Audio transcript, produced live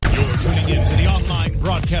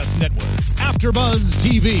podcast network, AfterBuzz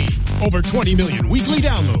TV. Over 20 million weekly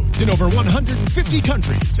downloads in over 150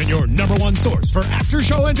 countries, and your number one source for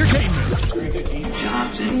after-show entertainment.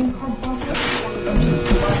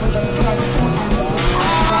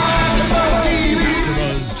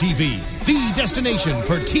 AfterBuzz TV, the destination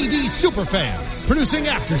for TV superfans, producing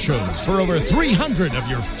aftershows for over 300 of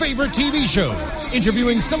your favorite TV shows,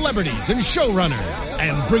 interviewing celebrities and showrunners,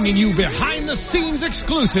 and bringing you behind-the-scenes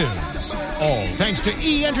exclusives. All thanks to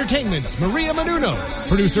E! Entertainment's Maria Menounos,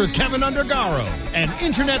 producer Kevin Undergaro, and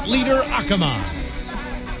internet leader Akamai.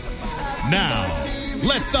 Now,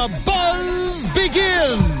 let the buzz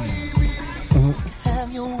begin!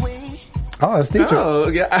 Oh, it's teacher. Oh,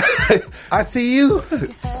 yeah. I see you.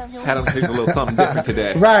 Had him take a little something different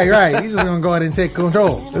today. Right. He's just going to go ahead and take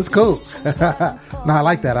control. It's cool. No, I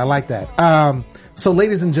like that. So,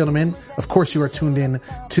 ladies and gentlemen, of course, you are tuned in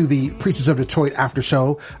to the Preachers of Detroit after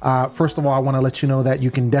show. First of all, I want to let you know that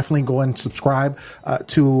you can definitely go and subscribe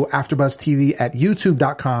to AfterBuzz TV at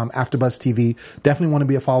youtube.com, AfterBuzz TV. Definitely want to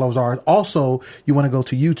be a follower of ours. Also, you want to go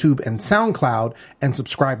to YouTube and SoundCloud and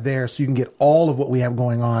subscribe there so you can get all of what we have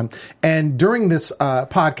going on. And during this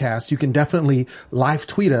podcast, you can definitely live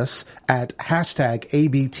tweet us at hashtag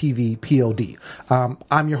ABTVPOD.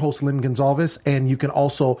 I'm your host, Lynn Gonzalez, and you can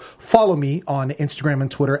also follow me on Instagram and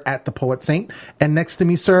Twitter at The Poet Saint. And next to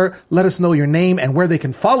me, sir, let us know your name and where they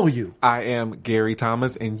can follow you. I am Gary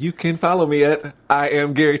Thomas, and you can follow me at I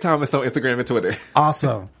am Gary Thomas on Instagram and Twitter.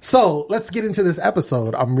 Awesome. So let's get into this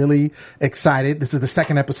episode. I'm really excited. This is the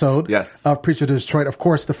second episode of Preacher to Detroit. Of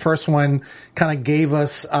course, the first one kind of gave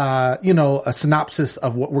us, a synopsis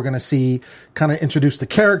of what we're going to see, kind of introduce the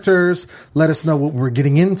characters, let us know what we're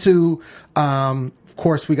getting into. Of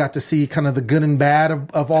course, we got to see kind of the good and bad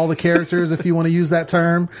of all the characters, if you want to use that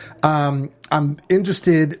term. I'm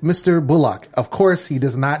interested, Mr. Bullock. Of course, he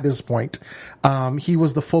does not disappoint. He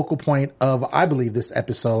was the focal point of, I believe, this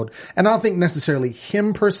episode. And I don't think necessarily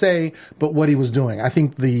him per se, but what he was doing. I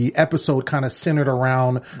think the episode kind of centered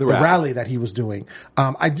around the rally that he was doing.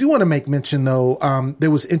 I do want to make mention, though,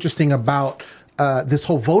 there was interesting about this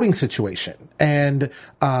whole voting situation and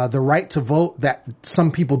the right to vote that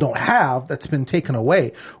some people don't have, that's been taken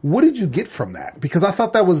away. What did you get from that? Because I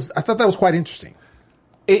thought that was quite interesting.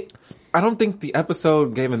 I don't think the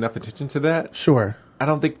episode gave enough attention to that. Sure. I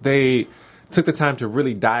don't think they took the time to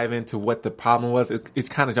really dive into what the problem was. It's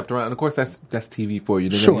kind of jumped around. And of course, that's TV for you.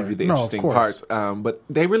 They're going to give you the interesting parts. But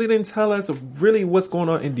they really didn't tell us really what's going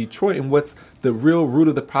on in Detroit and what's the real root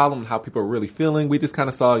of the problem and how people are really feeling. We just kind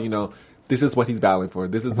of saw, this is what he's battling for.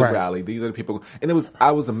 This is the rally. These are the people. And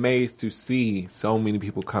I was amazed to see so many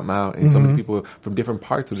people come out and so many people from different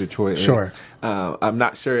parts of Detroit. Sure. And, I'm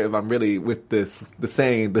not sure if I'm really with the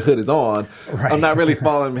saying the hood is on. Right. I'm not really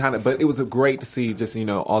following behind it, but it was great to see just,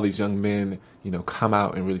 all these young men, come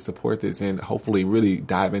out and really support this and hopefully really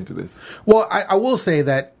dive into this. Well, I will say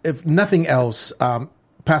that if nothing else,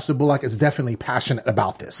 Pastor Bullock is definitely passionate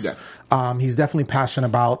about this. Yes. He's definitely passionate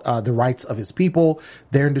about the rights of his people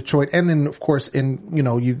there in Detroit. And then, of course,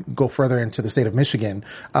 you go further into the state of Michigan,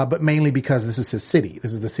 but mainly because this is his city.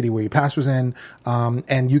 This is the city where he pastors in.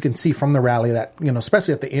 And you can see from the rally that,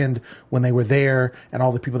 especially at the end when they were there and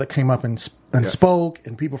all the people that came up and spoke,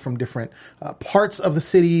 and people from different parts of the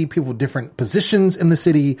city, people with different positions in the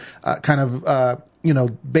city,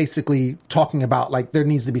 basically talking about like there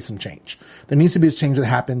needs to be some change. There needs to be a change that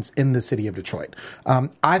happens in the city of Detroit.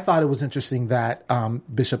 I thought it was interesting that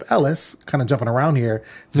Bishop Ellis, kind of jumping around here,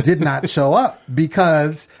 did not show up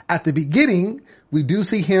because at the beginning we do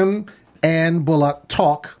see him and Bullock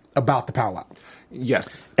talk about the powwow.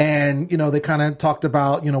 Yes. And, they kind of talked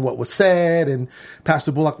about, what was said, and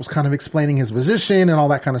Pastor Bullock was kind of explaining his position and all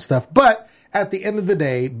that kind of stuff. But at the end of the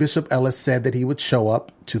day, Bishop Ellis said that he would show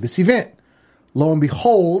up to this event. Lo and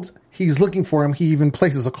behold, he's looking for him. He even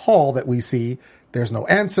places a call that we see. There's no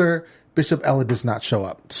answer. Bishop Ellis does not show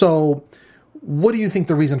up. So what do you think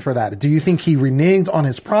the reason for that is? Do you think he reneged on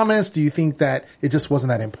his promise? Do you think that it just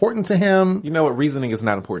wasn't that important to him? You know what? Reasoning is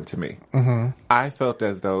not important to me. Mm-hmm. I felt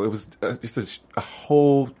as though it was just a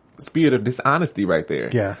whole spirit of dishonesty right there.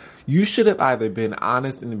 Yeah. You should have either been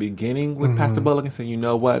honest in the beginning with Pastor Bullock and said, you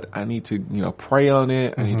know what, I need to, pray on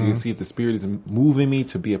it. I need to see if the Spirit is moving me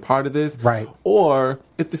to be a part of this. Right. Or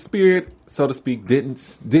if the Spirit, so to speak,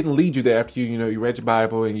 didn't lead you there after you read your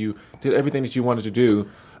Bible and you did everything that you wanted to do,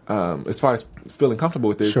 as far as feeling comfortable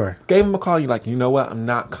with this. Sure. Gave him a call. You're like, you know what, I'm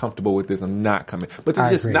not comfortable with this. I'm not coming. But to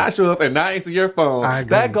just not show up and not answer your phone,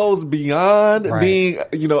 that goes beyond being,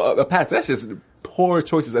 a pastor. That's just poor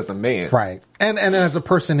choices as a man. Right. And as a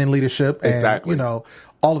person in leadership and, exactly.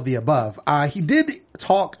 All of the above. He did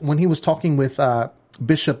talk when he was talking with,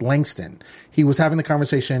 Bishop Langston. He was having the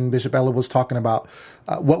conversation. Bishop Ella was talking about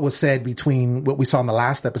what was said between what we saw in the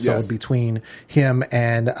last episode between him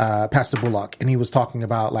and Pastor Bullock. And he was talking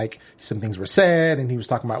about like some things were said, and he was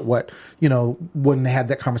talking about what, when they had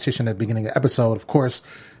that conversation at the beginning of the episode, of course,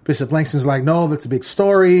 Bishop Langston's like, no, that's a big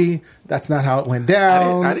story. That's not how it went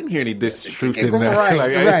down. I didn't hear any truth in that.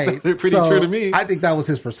 Right. It pretty true to me. I think that was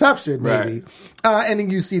his perception, maybe. Right. And then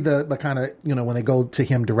you see the kind of, when they go to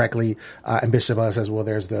him directly, and Bishop says, well,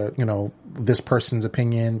 there's the, this person's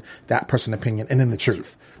opinion, that person's opinion, and then the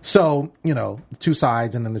truth. So, two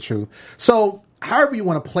sides and then the truth. So, however you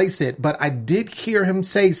want to place it, but I did hear him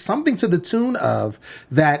say something to the tune of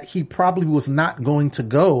that he probably was not going to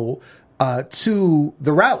go to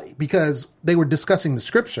the rally because they were discussing the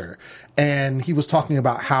scripture, and he was talking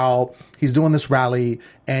about how he's doing this rally,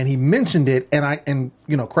 and he mentioned it. And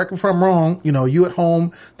correct me if I'm wrong, you at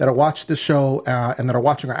home that are watching the show, and that are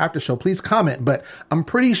watching our after show, please comment. But I'm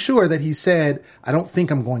pretty sure that he said, I don't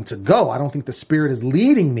think I'm going to go. I don't think the Spirit is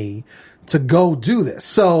leading me to go do this.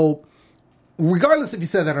 So, regardless if he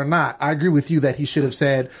said that or not, I agree with you that he should have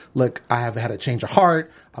said, look, I have had a change of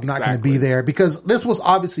heart. I'm not going to be there, because this was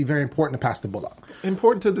obviously very important to Pastor Bullock.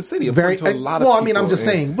 Important to the city. Important to a lot of people. Well, I mean, I'm just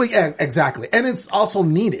saying. But yeah, exactly. And it's also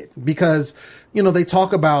needed because, they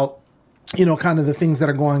talk about, kind of the things that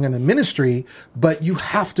are going on in the ministry, but you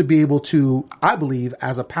have to be able to, I believe,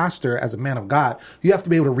 as a pastor, as a man of God, you have to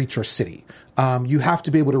be able to reach your city. You have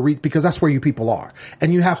to be able to reach, because that's where you people are.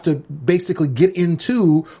 And you have to basically get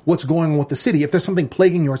into what's going on with the city. If there's something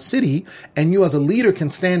plaguing your city and you as a leader can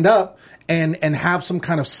stand up and have some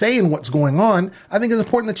kind of say in what's going on, I think it's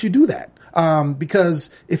important that you do that. Because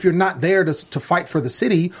if you're not there to fight for the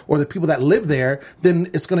city or the people that live there, then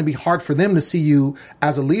it's going to be hard for them to see you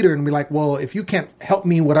as a leader and be like, well, if you can't help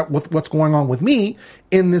me with what's going on with me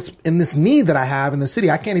in this need that I have in the city,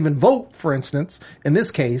 I can't even vote, for instance, in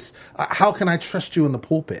this case, how can I trust you in the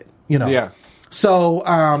pulpit? Yeah. So,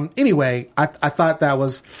 anyway, I thought that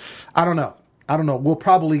was, I don't know. We'll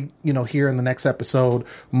probably, hear in the next episode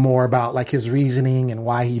more about like his reasoning and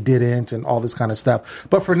why he didn't and all this kind of stuff.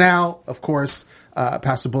 But for now, of course,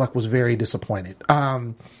 Pastor Bullock was very disappointed.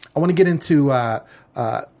 I want to get into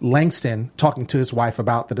Langston talking to his wife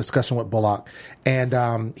about the discussion with Bullock.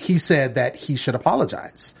 And he said that he should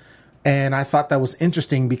apologize. And I thought that was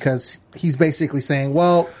interesting because he's basically saying,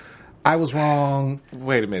 well, I was wrong.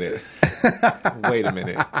 Wait a minute.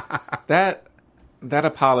 That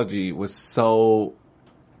apology was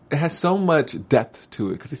it has so much depth to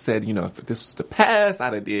it, because he said, if this was the past,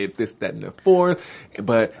 I'd have did this, that, and the fourth.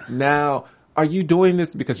 But now, are you doing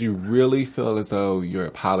this because you really feel as though you're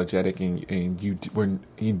apologetic and you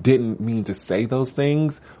didn't mean to say those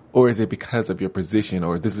things? Or is it because of your position,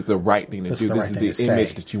 or this is the right thing to do? This is the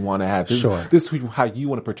image that you want to have. This is how you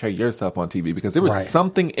want to portray yourself on TV. Because there was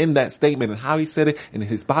something in that statement and how he said it and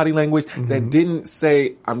his body language that didn't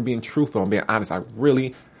say, I'm being truthful, I'm being honest. I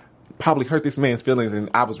really probably hurt this man's feelings and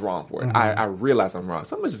I was wrong for it. I realized I'm wrong.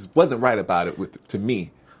 Something just wasn't right about it to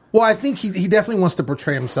me. Well, I think he definitely wants to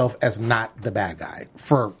portray himself as not the bad guy,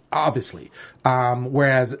 for obviously.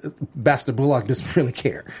 Whereas Pastor Bullock doesn't really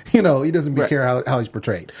care. He doesn't care how he's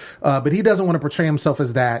portrayed. But he doesn't want to portray himself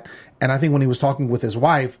as that. And I think when he was talking with his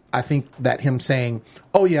wife, I think that him saying,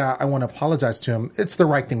 oh yeah, I want to apologize to him, it's the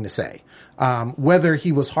right thing to say. Whether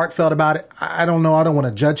he was heartfelt about it, I don't know. I don't want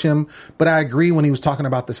to judge him, but I agree when he was talking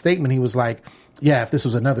about the statement, he was like, yeah, if this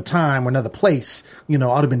was another time or another place, I'd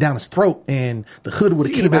have been down his throat and the hood would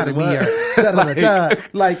have came out of me or da-da-da-da.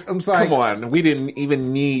 Like, I'm sorry. Come on. We didn't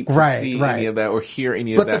even need to see any of that or hear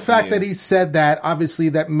any of that. But the fact that he said that, obviously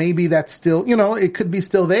that maybe that's still, it could be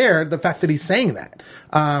still there. The fact that he's saying that.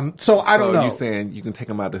 So I don't know. You're saying you can take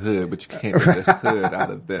them out of the hood, but you can't take the hood out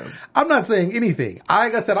of them. I'm not saying anything.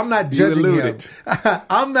 Like I said, I'm not judging him.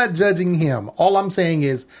 I'm not judging him. All I'm saying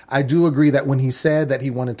is I do agree that when he said that he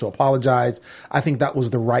wanted to apologize, I think that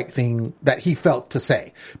was the right thing that he felt to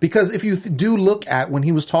say. Because if you do look at when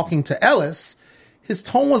he was talking to Ellis, his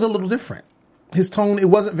tone was a little different. His tone, it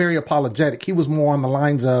wasn't very apologetic. He was more on the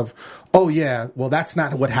lines of, oh yeah, well that's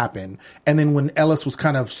not what happened. And then when Ellis was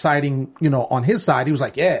kind of siding, on his side, he was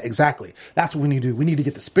like, yeah, exactly. That's what we need to do. We need to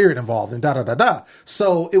get the Spirit involved and da-da-da-da.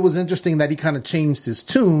 So it was interesting that he kind of changed his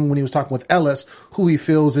tune when he was talking with Ellis, who he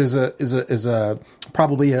feels is a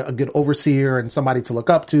probably a good overseer and somebody to look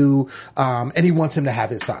up to. And he wants him to have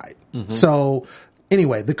his side. Mm-hmm. So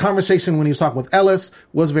anyway, the conversation when he was talking with Ellis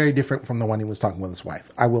was very different from the one he was talking with his wife.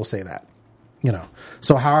 I will say that.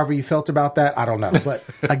 So however you felt about that, I don't know. But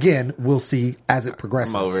again, we'll see as it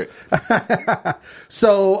progresses. I'm over it.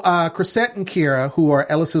 So, Chrisette and Kira, who are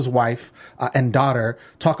Ellis's wife and daughter,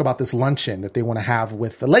 talk about this luncheon that they want to have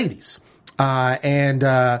with the ladies.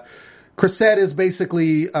 And Chrisette is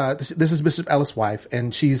basically, this is Bishop Ellis' wife,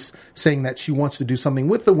 and she's saying that she wants to do something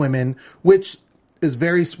with the women, which is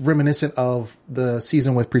very reminiscent of the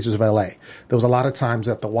season with Preachers of LA. There was a lot of times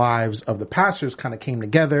that the wives of the pastors kind of came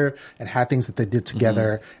together and had things that they did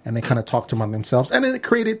together, and they kind of talked among themselves. And it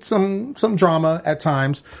created some drama at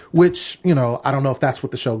times, which, I don't know if that's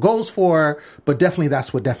what the show goes for, but definitely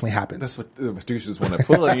that's what definitely happens. That's what the producers want to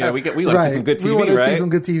pull. We want to see some good TV, we want to see some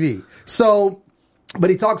good TV. So, but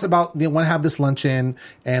he talks about they want to have this luncheon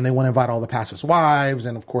and they want to invite all the pastors' wives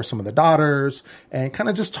and, of course, some of the daughters and kind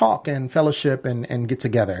of just talk and fellowship and get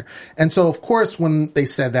together. And so, of course, when they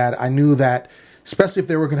said that, I knew that, especially if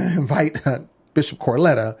they were going to invite Bishop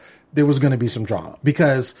Corletta, there was going to be some drama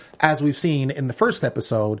because, as we've seen in the first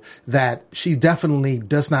episode, that she definitely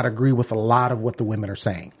does not agree with a lot of what the women are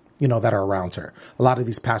saying, that are around her. A lot of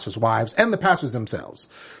these pastors' wives and the pastors themselves.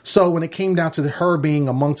 So when it came down to her being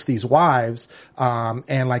amongst these wives,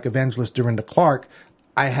 and like Evangelist Dorinda Clark,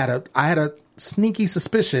 I had a sneaky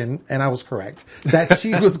suspicion, and I was correct, that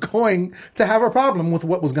she was going to have a problem with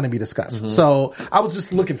what was going to be discussed. Mm-hmm. So I was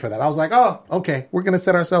just looking for that. I was like, oh, okay, we're going to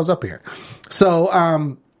set ourselves up here.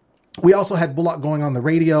 So, we also had Bullock going on the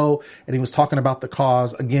radio, and he was talking about the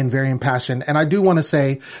cause, again, very impassioned. And I do want to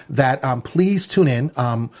say that please tune in,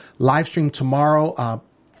 live stream tomorrow,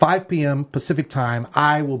 5 p.m. Pacific time.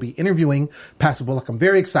 I will be interviewing Pastor Bullock. I'm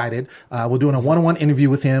very excited. We're doing a one-on-one interview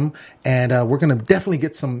with him, and we're going to definitely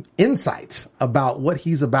get some insights about what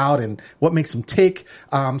he's about and what makes him tick.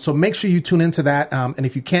 So make sure you tune into that. And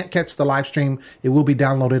if you can't catch the live stream, it will be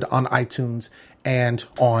downloaded on iTunes and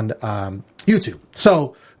on YouTube.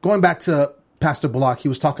 So going back to Pastor Bullock, he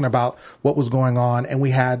was talking about what was going on, and we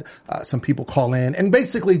had some people call in and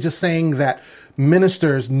basically just saying that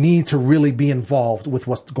ministers need to really be involved with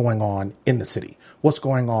what's going on in the city, what's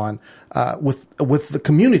going on with the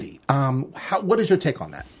community. What is your take on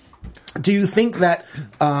that? Do you think that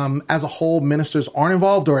as a whole, ministers aren't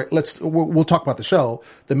involved, or we'll talk about the show?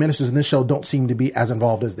 The ministers in this show don't seem to be as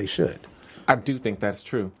involved as they should. I do think that's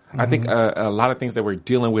true. Mm-hmm. I think a lot of things that we're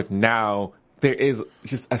dealing with now, there is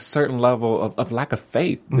just a certain level of lack of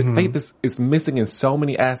faith. Mm-hmm. Faith is missing in so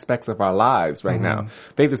many aspects of our lives right now.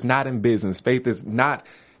 Faith is not in business. Faith is not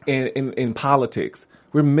in politics.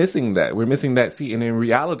 We're missing that. We're missing that. See, and in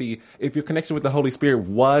reality, if your connection with the Holy Spirit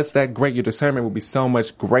was that great, your discernment will be so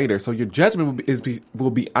much greater. So your judgment will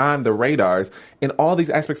be on the radars in all these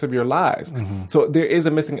aspects of your lives. Mm-hmm. So there is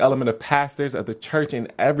a missing element of pastors, of the church,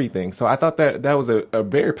 and everything. So I thought that was a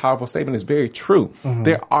very powerful statement. It's very true. Mm-hmm.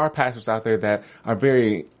 There are pastors out there that are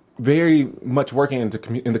very, very much working in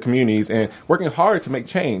the communities and working hard to make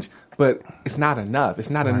change. But it's not enough. It's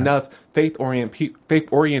not enough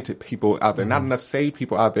faith-oriented people out there, not enough saved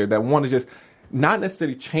people out there that want to just not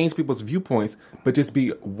necessarily change people's viewpoints, but just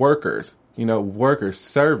be workers, workers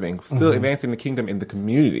serving, still advancing the kingdom in the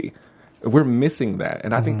community. We're missing that.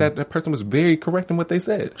 And I think that person was very correct in what they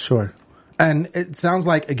said. Sure. And it sounds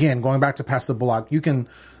like, again, going back to Pastor Bullock, you can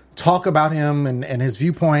talk about him and his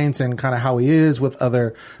viewpoints and kind of how he is with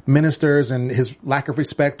other ministers and his lack of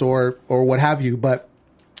respect or what have you, but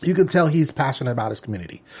you can tell he's passionate about his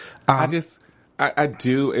community. I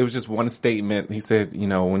do. It was just one statement. He said,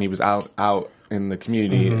 when he was out in the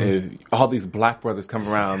community, all these black brothers come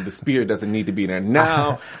around, the Spirit doesn't need to be there.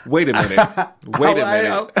 Now, wait a minute.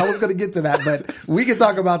 I was going to get to that, but we can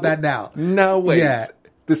talk about that now. No, wait. Yeah.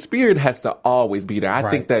 The Spirit has to always be there. I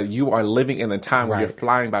think that you are living in a time where you're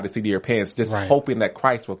flying by the seat of your pants, just hoping that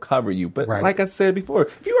Christ will cover you. But like I said before,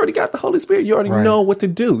 if you already got the Holy Spirit, you already know what to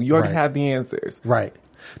do. You already have the answers. Right.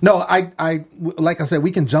 No, I like I said,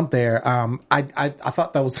 we can jump there. I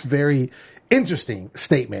thought that was a very interesting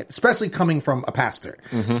statement, especially coming from a pastor,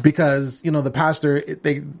 because, the pastor,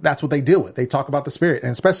 that's what they deal with. They talk about the Spirit,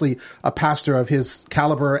 and especially a pastor of his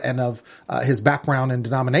caliber and of his background and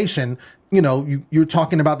denomination. You're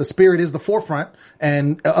talking about the Spirit is the forefront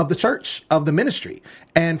and of the church, of the ministry.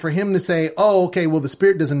 And for him to say, oh, okay, well, the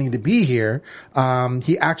Spirit doesn't need to be here.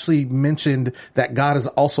 He actually mentioned that God is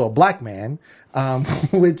also a black man,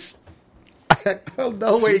 which I don't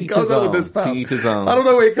know where he comes up with this stuff. I don't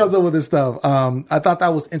know where he comes up with this stuff. I thought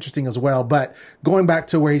that was interesting as well. But going back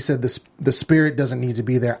to where he said the Spirit doesn't need to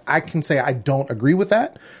be there, I can say I don't agree with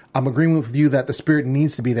that. I'm agreeing with you that the Spirit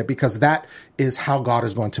needs to be there because that is how God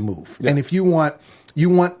is going to move. Yeah. And if you want you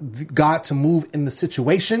want God to move in the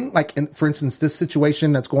situation, like for instance, this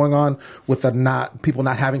situation that's going on with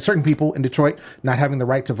certain people in Detroit not having the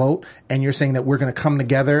right to vote, and you're saying that we're going to come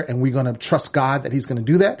together and we're going to trust God that He's going to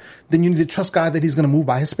do that, then you need to trust God that He's going to move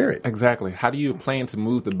by His Spirit. Exactly. How do you plan to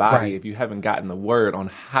move the body if you haven't gotten the word on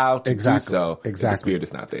how to do so? If the Spirit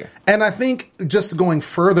is not there. And I think just going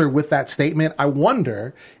further with that statement, I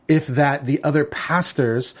wonder if that the other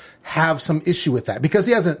pastors have some issue with that, because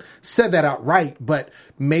he hasn't said that outright, but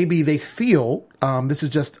maybe they feel, this is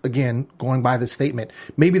just, again, going by the statement,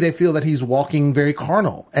 maybe they feel that he's walking very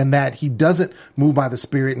carnal and that he doesn't move by the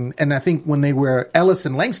Spirit. And I think when Ellis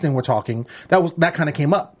and Langston were talking, that kind of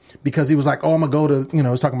came up, because he was like, oh, I'm going to go to, he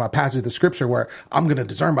was talking about passages of the scripture where I'm going to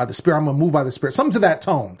discern by the Spirit, I'm going to move by the Spirit, something to that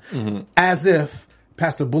tone, as if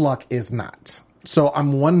Pastor Bullock is not. So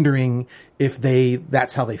I'm wondering if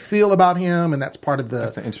that's how they feel about him, and that's part of the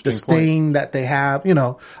disdain that they have.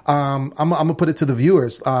 I'm gonna put it to the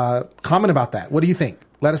viewers. Comment about that. What do you think?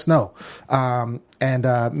 Let us know.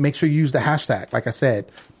 And make sure you use the hashtag, like I said,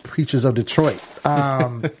 Preachers of Detroit.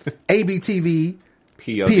 ABTV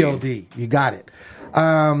POD. You got it.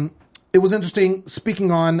 It was interesting.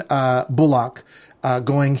 Speaking on Bullock,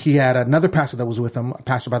 he had another pastor that was with him, a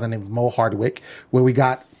pastor by the name of Mo Hardwick, where we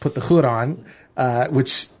put the hood on.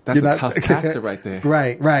 Which that's a tough pastor right there.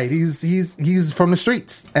 Right. He's from the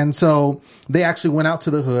streets. And so they actually went out to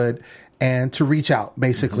the hood and to reach out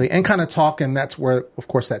basically and kind of talk. And that's where, of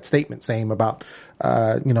course, that statement saying about,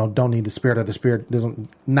 don't need the Spirit, or the Spirit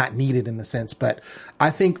not needed in the sense. But I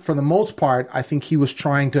think for the most part, I think he was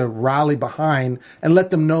trying to rally behind and let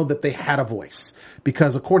them know that they had a voice,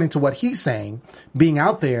 because according to what he's saying, being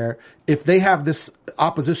out there, if they have this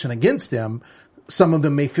opposition against them, some of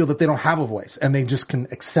them may feel that they don't have a voice and they just can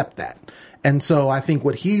accept that. And so I think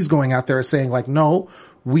what he's going out there is saying, like, no,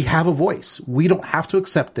 we have a voice. We don't have to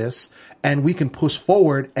accept this, and we can push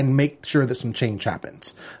forward and make sure that some change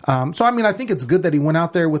happens. I think it's good that he went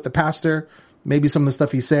out there with the pastor. Maybe some of the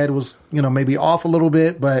stuff he said was, maybe off a little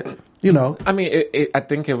bit, but, I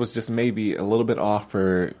think it was just maybe a little bit off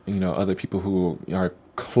for, other people who are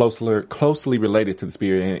closely related to the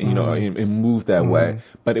Spirit and and move that way.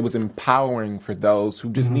 But it was empowering for those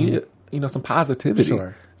who just needed, some positivity.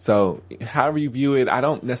 Sure. So however you view it, I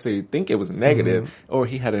don't necessarily think it was negative or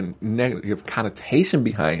he had a negative connotation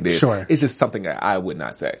behind it. Sure. It's just something that I would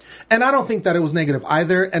not say. And I don't think that it was negative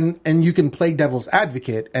either. And you can play devil's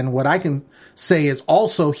advocate. And what I can say is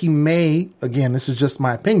also he may, again, this is just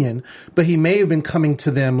my opinion, but he may have been coming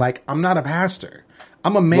to them like, I'm not a pastor.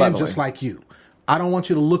 I'm a man just like you. I don't want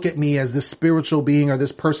you to look at me as this spiritual being or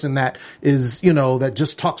this person that is, that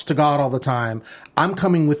just talks to God all the time. I'm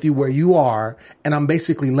coming with you where you are, and I'm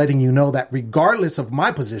basically letting you know that regardless of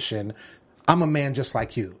my position, I'm a man just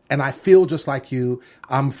like you, and I feel just like you.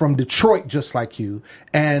 I'm from Detroit just like you.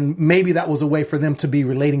 And maybe that was a way for them to be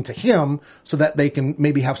relating to him so that they can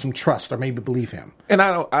maybe have some trust or maybe believe him. And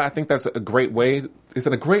I think that's a great way. It's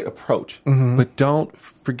a great approach, but don't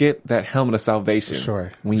forget that helmet of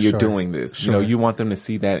salvation when you're doing this. You want them to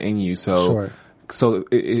see that in you. So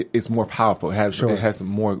it's more powerful. It has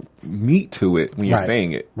more meat to it when you're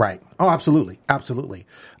saying it. Right. Oh, absolutely. Absolutely.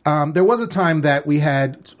 There was a time that we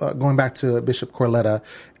had, going back to Bishop Corletta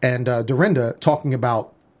and Dorinda, talking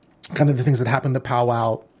about kind of the things that happened at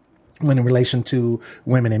Powwow when in relation to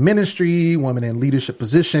women in ministry, women in leadership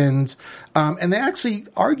positions. And they actually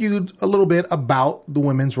argued a little bit about the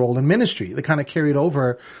women's role in ministry. They kind of carried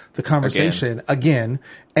over the conversation again.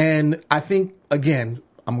 And I think, again,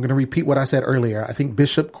 I'm going to repeat what I said earlier. I think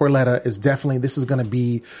Bishop Corletta this is going to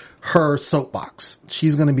be her soapbox.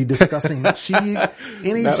 She's going to be discussing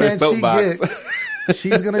any chance she gets.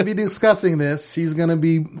 She's going to be discussing this. She's going to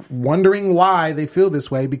be wondering why they feel this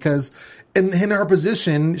way, because in her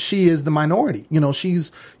position, she is the minority. You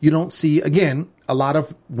don't see, again, a lot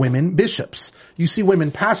of women bishops. You see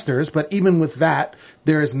women pastors, but even with that,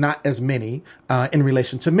 there is not as many in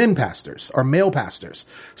relation to men pastors or male pastors.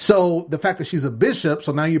 So the fact that she's a bishop,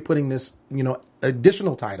 so now you're putting this,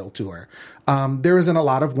 additional title to her. There isn't a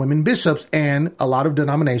lot of women bishops, and a lot of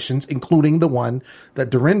denominations, including the one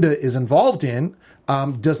that Dorinda is involved in,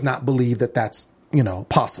 does not believe that that's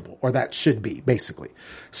possible, or that should be, basically.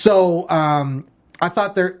 So, I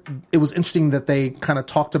thought it was interesting that they kind of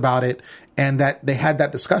talked about it and that they had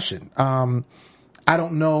that discussion. I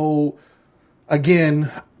don't know,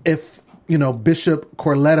 again, if, Bishop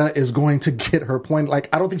Corletta is going to get her point. Like,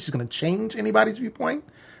 I don't think she's going to change anybody's viewpoint.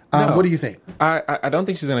 No, what do you think? I don't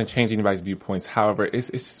think she's going to change anybody's viewpoints. However,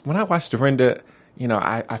 it's when I watch Dorinda,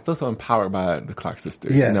 I feel so empowered by the Clark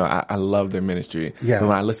sisters. Yeah. I love their ministry. Yeah. But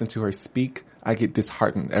when I listen to her speak, I get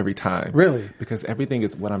disheartened every time. Really? Because everything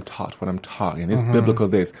is what I'm taught, and it's biblical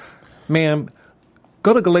this. Ma'am,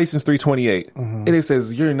 go to Galatians 3:28. And it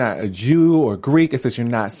says you're not a Jew or Greek. It says you're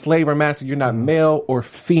not slave or master. You're not male or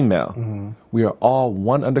female. We are all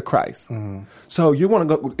one under Christ. So you want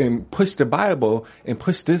to go and push the Bible and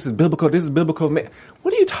push this is biblical. This is biblical.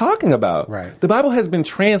 What are you talking about? Right. The Bible has been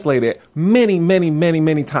translated many, many, many,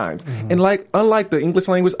 many times. And unlike the English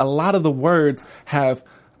language, a lot of the words have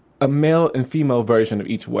a male and female version of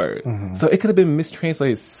each word. So it could have been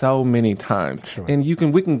mistranslated so many times. Sure. And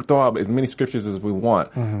we can throw out as many scriptures as we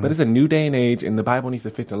want, but it's a new day and age, and the Bible needs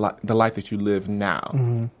to fit the life that you live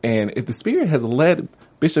now. And if the Spirit has led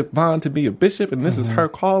Bishop Vaughn to be a bishop, and this is her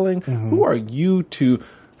calling, who are you to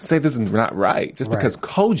say this is not right? Just because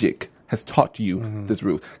Kojic has taught you this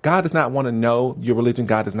rule. God does not want to know your religion.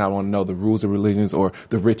 God does not want to know the rules of religions or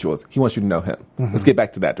the rituals. He wants you to know Him. Let's get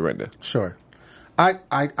back to that, Dorinda. Sure. I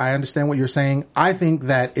understand what you're saying. I think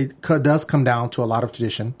that it does come down to a lot of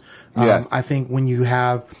tradition. Yes. I think when you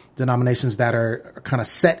have denominations that are kind of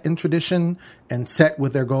set in tradition and set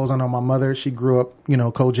with their goals. I know my mother, she grew up,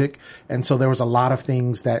 Kojic. And so there was a lot of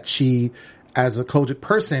things that she, as a Kojic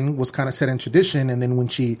person, was kind of set in tradition. And then when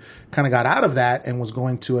she kind of got out of that and was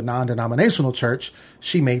going to a non-denominational church,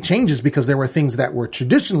 she made changes because there were things that were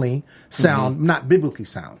traditionally sound, not biblically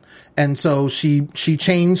sound. And so she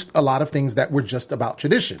changed a lot of things that were just about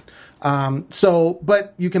tradition.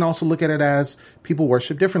 But you can also look at it as people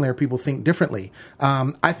worship differently or people think differently.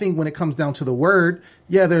 I think when it comes down to the word,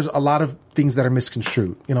 there's a lot of things that are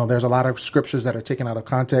misconstrued. There's a lot of scriptures that are taken out of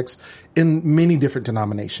context in many different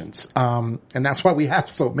denominations. And that's why we have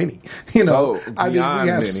so many, we have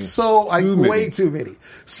way too many.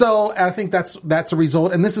 So I think that's a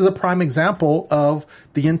result. And this is a prime example of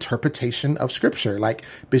the interpretation of scripture. Like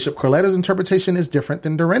Bishop Corletta's interpretation is different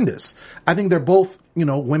than Dorinda's. I think they're both,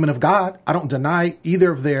 women of God. I don't deny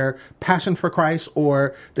either of their passion for Christ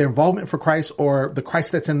or their involvement for Christ or the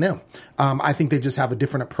Christ that's in them. I think they just have a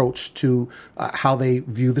different approach to how they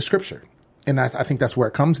view the scripture. And I think that's where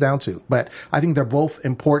it comes down to. But I think they're both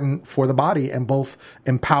important for the body and both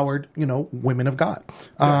empowered, women of God.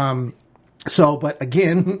 But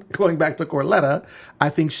again, going back to Corletta, I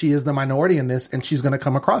think she is the minority in this and she's going to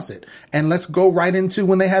come across it. And let's go right into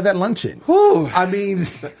when they had that luncheon. Whew. I mean,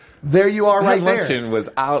 there you are right there. That luncheon was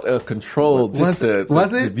out of control.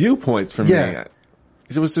 The viewpoints from me.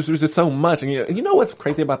 It was just so much. And you know what's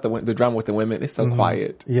crazy about the drama with the women? It's so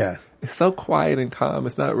quiet. Yeah. It's so quiet and calm.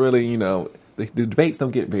 It's not really, the debates don't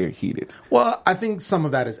get very heated. Well, I think some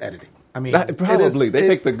of that is editing. I mean, probably they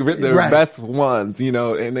take the best ones,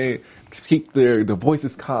 and they keep their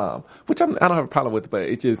voices calm, which I don't have a problem with. But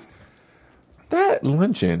it just that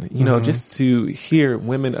luncheon, just to hear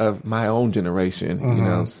women of my own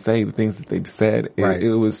generation, say the things that they've said,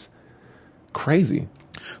 it was crazy.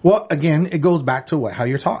 Well, again, it goes back to how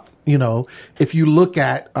you're taught. If you look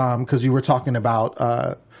at, because you were talking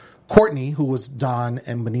about Courtney, who was Don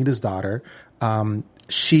and Benita's daughter.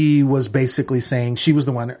 She was basically saying she was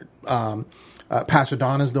the one, Pastor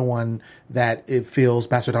Don is the one that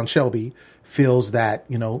Pastor Don Shelby feels that,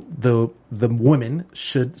 the women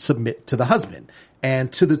should submit to the husband,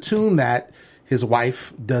 and to the tune that his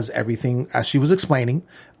wife does everything, as she was explaining,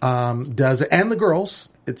 and the girls,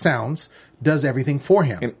 it sounds, does everything for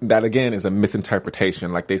him. And that again is a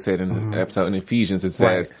misinterpretation. Like they said in the episode in Ephesians, it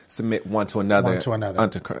says submit one to another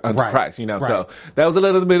unto Christ, So that was a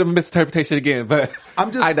little bit of a misinterpretation again, but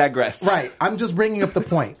I digress. Right. I'm just bringing up the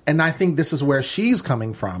point. And I think this is where she's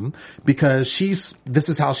coming from because this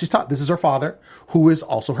is how she's taught. This is her father, who is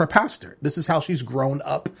also her pastor. This is how she's grown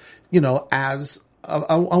up, as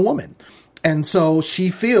a woman. And so she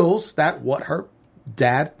feels that what her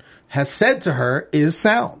dad has said to her is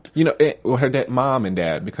sound. Her mom and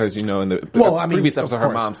dad, because, in the previous episode, her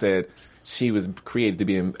mom said she was created to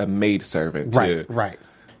be a maid servant to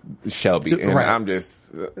Shelby. I'm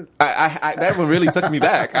just, that one really took me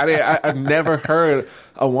back. I've never heard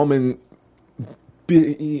a woman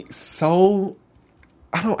be so,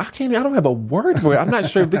 I don't have a word for it. I'm not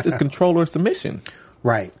sure if this is control or submission.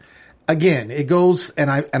 Right. Again, it goes, and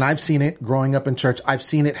I've seen it growing up in church. I've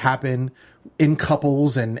seen it happen in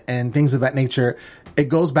couples and things of that nature. It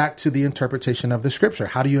goes back to the interpretation of the scripture.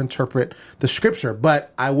 How do you interpret the scripture?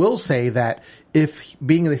 But I will say that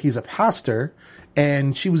being that he's a pastor,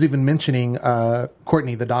 and she was even mentioning,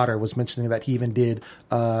 Courtney, the daughter, was mentioning that he even did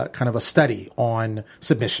kind of a study on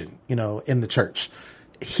submission, in the church.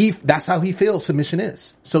 That's how he feels submission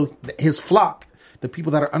is. So his flock, the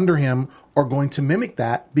people that are under him, are going to mimic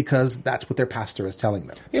that because that's what their pastor is telling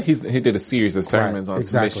them. Yeah, he did a series of sermons on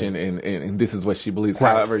submission, and this is what she believes.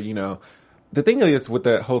 Right. However, the thing is with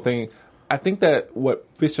that whole thing, I think that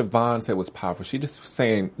what Bishop Vaughn said was powerful. She just was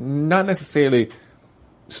saying, not necessarily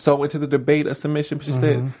so into the debate of submission, but she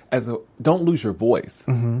said, don't lose your voice.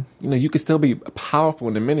 You know, you can still be powerful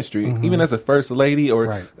in the ministry, even as a first lady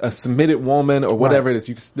or a submitted woman or whatever it is.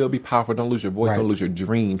 You can still be powerful. Don't lose your voice. Don't lose your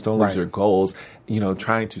dreams. Don't lose your goals, you know,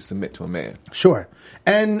 trying to submit to a man. Sure.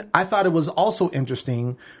 And I thought it was also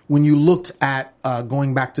interesting when you looked at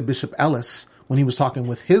going back to Bishop Ellis when he was talking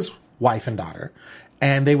with his wife and daughter,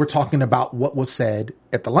 and they were talking about what was said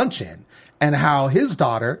at the luncheon and how his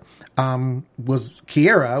daughter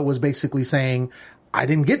Kiera was basically saying, I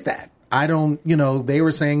didn't get that. I don't, you know, they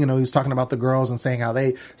were saying, you know, he was talking about the girls and saying how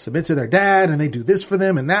they submit to their dad and they do this for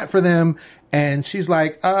them and that for them. And she's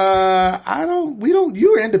like,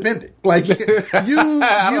 you're independent. Like, you don't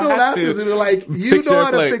have to do, like, you know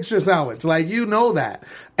how to fix your sandwich. Like, you know that.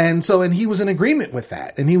 And he was in agreement with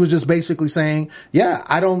that. And he was just basically saying, yeah,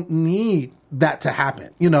 I don't need that to happen,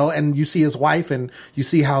 you know, and you see his wife and you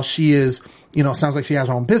see how she is, you know, sounds like she has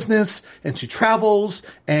her own business and she travels,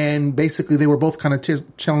 and basically they were both kind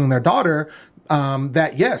of telling their daughter,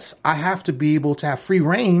 that yes, I have to be able to have free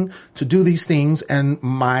reign to do these things, and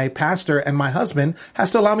my pastor and my husband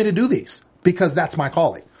has to allow me to do these because that's my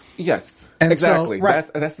calling. Yes. And exactly.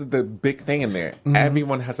 So, that's the big thing in there.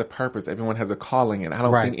 Everyone has a purpose. Everyone has a calling. And I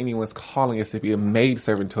don't think anyone's calling is to be a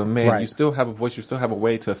maidservant to a man. You still have a voice. You still have a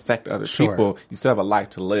way to affect other people. You still have a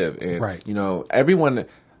life to live. And, you know, I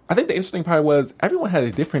think the interesting part was everyone had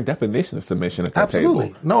a different definition of submission at that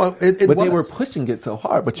table. No, but they were pushing it so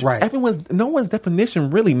hard. But no one's definition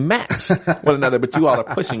really matched one another. But you all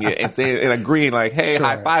are pushing it and saying and agreeing like, hey,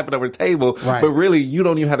 high fiving over the table. But really, you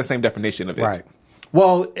don't even have the same definition of it. Right.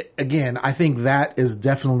 Well, again, I think that is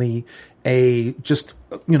definitely kind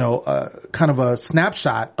of a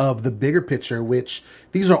snapshot of the bigger picture, which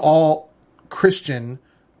these are all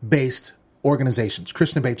Christian-based organizations,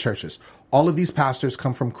 Christian-based churches. All of these pastors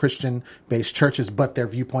come from Christian-based churches, but their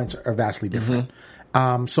viewpoints are vastly different.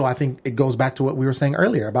 So I think it goes back to what we were saying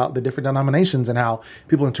earlier about the different denominations and how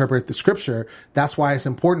people interpret the scripture. That's why it's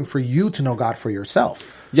important for you to know God for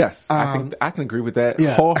yourself. Yes, I think I can agree with that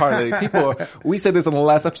wholeheartedly. We said this in the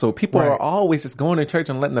last episode. People are always just going to church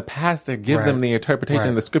and letting the pastor give them the interpretation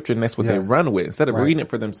of the scripture, and that's what they run with instead of reading it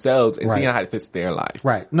for themselves and seeing how it fits their life.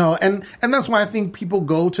 Right. No, and that's why I think people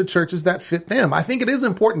go to churches that fit them. I think it is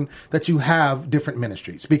important that you have different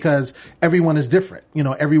ministries because everyone is different. You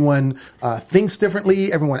know, everyone thinks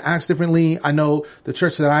differently. Everyone acts differently. I know the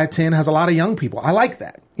church that I attend has a lot of young people. I like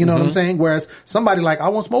that. You know what I'm saying? Whereas somebody like, I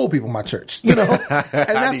want some old people in my church, you know, and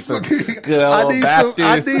that's,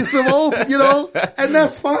 I need some old, you know, and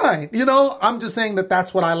that's fine. You know, I'm just saying that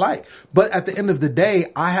that's what I like. But at the end of the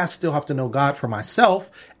day, I still have to know God for myself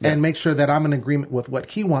and make sure that I'm in agreement with what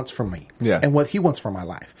he wants from me and what he wants for my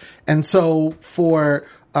life. And so for,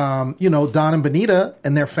 Don and Benita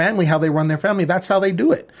and their family, how they run their family, that's how they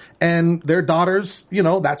do it. And their daughters, you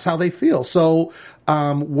know, that's how they feel. So,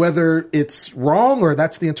 whether it's wrong or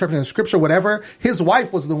that's the interpretation of scripture, whatever, his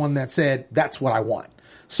wife was the one that said, that's what I want.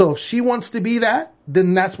 So if she wants to be that,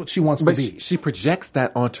 then that's what she wants to be. She projects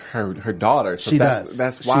that onto her daughter. So she does.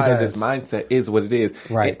 That's why this mindset is what it is.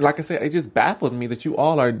 Right. Like I said, it just baffled me that you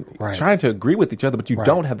all are trying to agree with each other, but you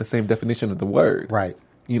don't have the same definition of the word. Right.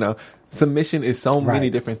 You know, submission is so many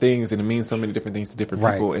different things, and it means so many different things to different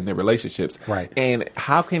people in their relationships. Right. And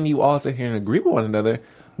how can you all sit here and agree with one another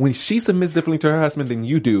when she submits differently to her husband than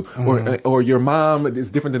you do, or your mom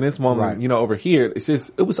is different than this woman, you know, over here? It's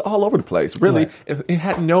just, it was all over the place. Really, it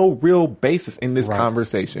had no real basis in this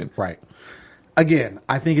conversation. Right. Again,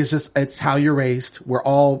 I think it's how you're raised. We're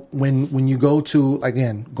all, when you go to,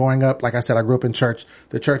 again, growing up, like I said, I grew up in church.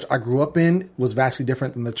 The church I grew up in was vastly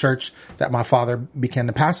different than the church that my father became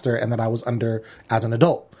the pastor and that I was under as an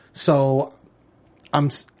adult. So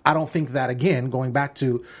I don't think that, again, going back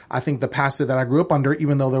to, I think the pastor that I grew up under,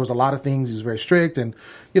 even though there was a lot of things, he was very strict and,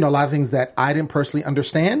 you know, a lot of things that I didn't personally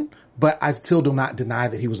understand, but I still do not deny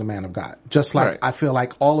that he was a man of God. Just like I feel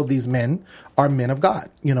like all of these men are men of God.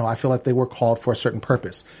 You know, I feel like they were called for a certain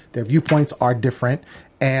purpose. Their viewpoints are different.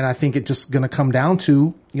 And I think it's just going to come down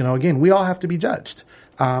to, you know, again, we all have to be judged.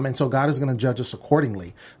 And so God is going to judge us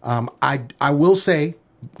accordingly. I will say,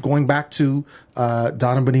 going back to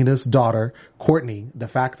Don and Benita's daughter, Courtney, the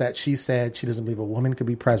fact that she said she doesn't believe a woman could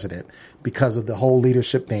be president because of the whole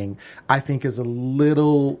leadership thing, I think is a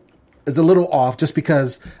little off, just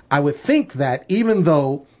because I would think that even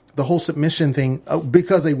though the whole submission thing,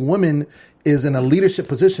 because a woman is in a leadership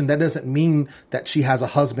position, that doesn't mean that she has a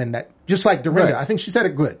husband that, just like Dorinda, I think she said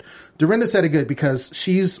it good. Dorinda said it good because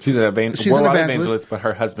she's an evangelist, but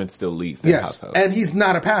her husband still leads the household. And he's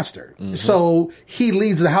not a pastor. Mm-hmm. So he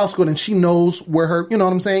leads the household and she knows where her, you know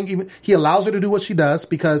what I'm saying? Even he allows her to do what she does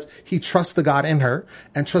because he trusts the God in her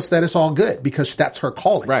and trusts that it's all good because that's her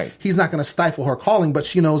calling. Right. He's not going to stifle her calling, but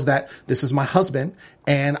she knows that this is my husband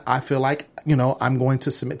and I feel like, I'm going to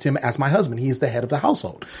submit to him as my husband. He's the head of the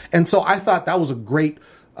household. And so I thought that was a great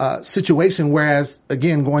situation. Whereas,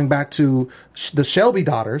 again, going back to the Shelby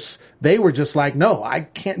daughters, they were just like, no, I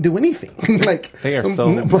can't do anything. Like they are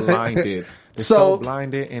so blinded. They're so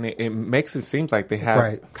blinded, and it makes it seem like they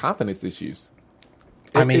have confidence issues.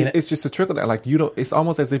 It's just a trickle down. Like it's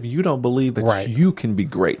almost as if you don't believe that you can be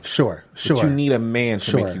great. Sure. That you need a man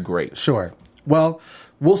to make you great. Sure. Well,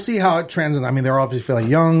 we'll see how it transitions. They're obviously fairly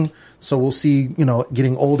young. So we'll see,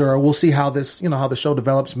 getting older. We'll see how this, how the show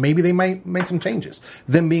develops. Maybe they might make some changes.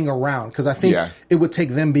 Them being around, because I think it would take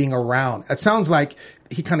them being around. It sounds like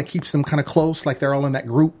he kind of keeps them kind of close, like they're all in that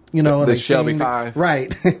group, the Shelby Five. Right.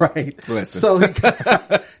 Listen. So he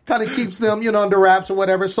kind of keeps them, under wraps or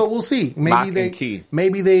whatever. So we'll see.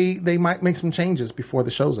 Maybe they might make some changes before the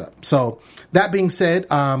show's up. So that being said,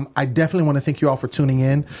 I definitely want to thank you all for tuning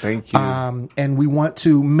in. Thank you. And we want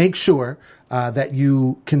to make sure that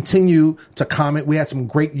you continue to comment. We had some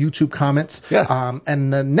great YouTube comments. Yes.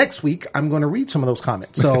 And next week, I'm going to read some of those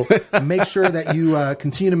comments. So make sure that you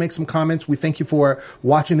continue to make some comments. We thank you for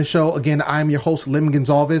watching the show. Again, I'm your host, Lim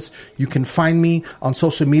Gonzalez. You can find me on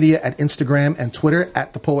social media at Instagram and Twitter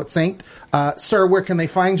at The Poet Saint. Sir, where can they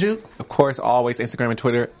find you? Of course, always Instagram and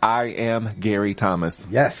Twitter. I am Gary Thomas.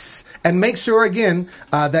 Yes. And make sure, again,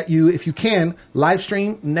 that you, if you can, live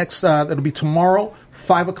stream next, that'll be tomorrow,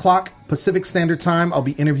 5 o'clock Pacific Standard Time. I'll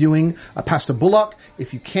be interviewing Pastor Bullock.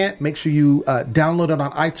 If you can't, make sure you download it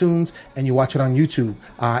on iTunes and you watch it on YouTube.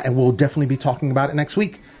 And we'll definitely be talking about it next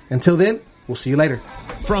week. Until then, we'll see you later.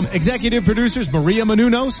 From executive producers Maria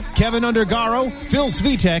Menounos, Kevin Undergaro, Phil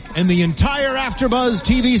Svitek, and the entire AfterBuzz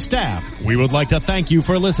TV staff, we would like to thank you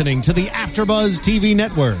for listening to the AfterBuzz TV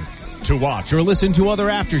network. To watch or listen to other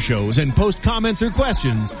after shows and post comments or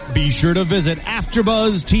questions, be sure to visit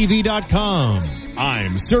AfterBuzzTV.com.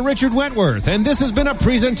 I'm Sir Richard Wentworth, and this has been a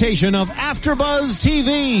presentation of AfterBuzz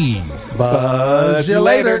TV. Buzz you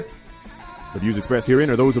later. The views expressed herein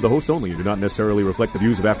are those of the hosts only and do not necessarily reflect the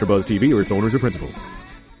views of AfterBuzz TV or its owners or principals.